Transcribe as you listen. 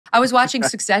I was watching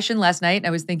Succession last night and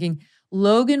I was thinking,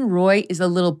 Logan Roy is a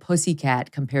little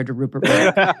pussycat compared to Rupert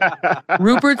Murdoch.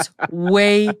 Rupert's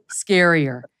way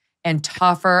scarier and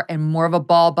tougher and more of a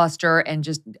ball buster and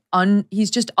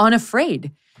he's just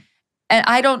unafraid. And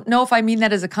I don't know if I mean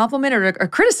that as a compliment or a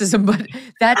criticism, but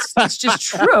it's just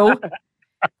true.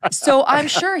 So I'm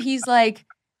sure he's like,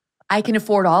 I can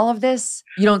afford all of this.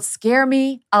 You don't scare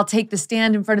me. I'll take the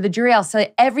stand in front of the jury. I'll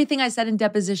say everything I said in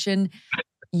deposition.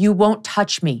 You won't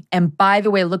touch me. And by the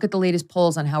way, look at the latest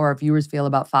polls on how our viewers feel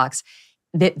about Fox.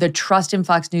 The trust in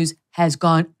Fox News has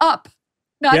gone up,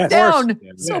 not down.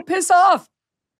 So piss off.